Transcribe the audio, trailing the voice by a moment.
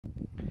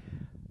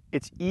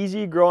It's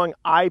easy growing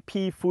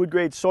IP food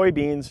grade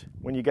soybeans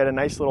when you get a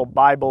nice little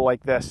Bible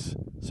like this.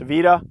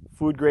 Sevita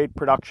Food Grade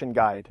Production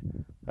Guide.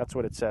 That's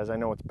what it says. I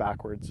know it's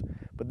backwards.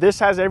 But this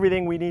has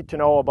everything we need to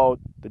know about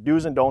the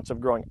do's and don'ts of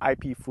growing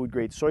IP food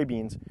grade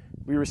soybeans.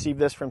 We received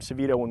this from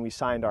Sevita when we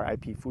signed our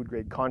IP food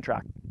grade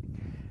contract.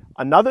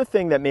 Another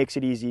thing that makes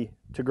it easy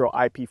to grow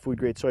IP food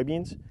grade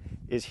soybeans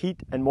is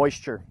heat and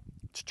moisture.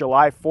 It's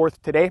July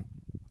 4th today.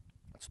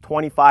 It's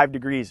 25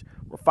 degrees.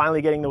 We're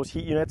finally getting those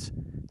heat units.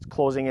 It's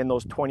closing in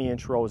those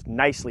 20-inch rows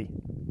nicely.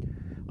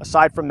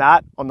 Aside from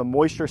that, on the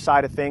moisture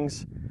side of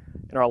things,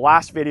 in our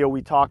last video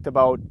we talked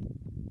about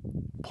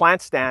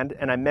plant stand,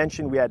 and I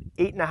mentioned we had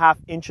 8.5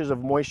 inches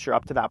of moisture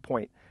up to that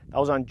point. That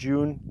was on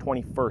June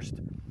 21st.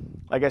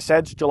 Like I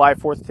said, it's July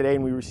 4th today,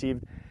 and we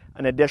received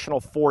an additional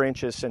 4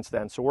 inches since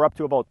then. So we're up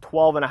to about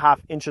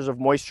 12.5 inches of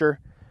moisture.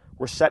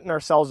 We're setting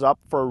ourselves up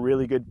for a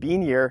really good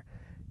bean year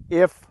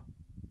if,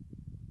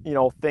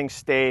 things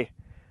stay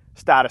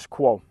status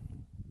quo.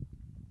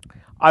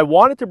 I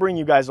wanted to bring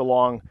you guys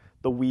along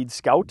the Weed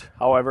Scout.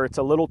 However, it's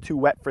a little too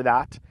wet for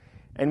that.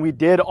 And we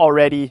did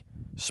already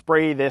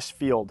spray this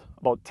field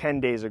about 10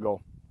 days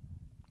ago.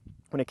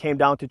 When it came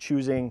down to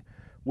choosing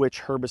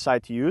which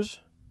herbicide to use,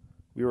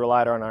 we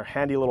relied on our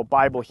handy little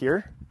Bible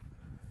here,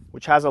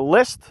 which has a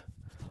list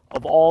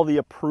of all the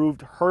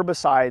approved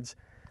herbicides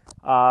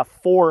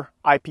for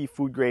IP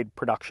food grade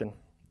production.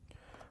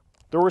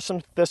 There were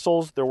some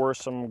thistles, there were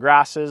some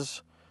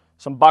grasses,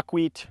 some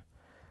buckwheat.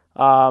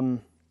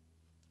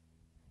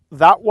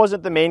 That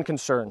wasn't the main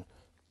concern.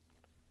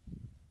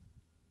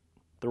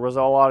 There was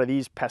a lot of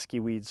these pesky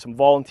weeds, some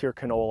volunteer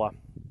canola.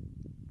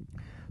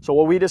 So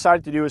what we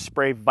decided to do is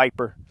spray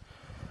Viper.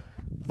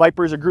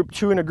 Viper is a group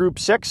 2 and a group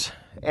 6,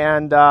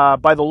 and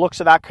by the looks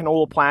of that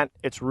canola plant,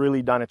 it's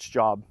really done its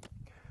job.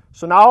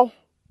 So now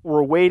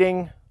we're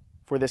waiting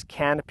for this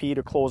canopy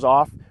to close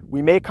off.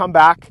 We may come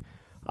back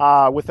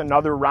with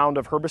another round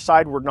of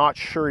herbicide. We're not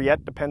sure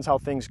yet, depends how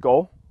things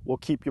go. We'll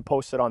keep you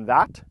posted on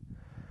that.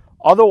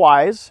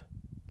 Otherwise,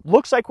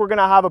 looks like we're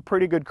gonna have a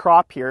pretty good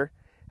crop here,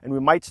 and we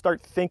might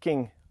start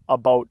thinking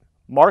about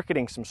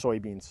marketing some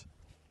soybeans.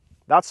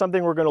 That's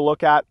something we're gonna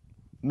look at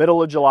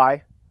middle of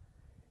July,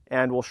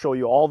 and we'll show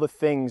you all the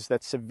things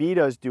that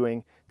Sevita is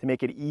doing to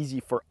make it easy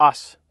for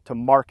us to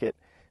market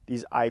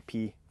these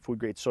IP food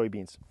grade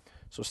soybeans.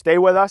 So stay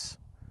with us.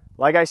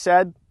 Like I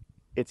said,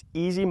 it's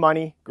easy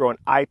money growing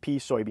IP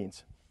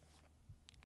soybeans.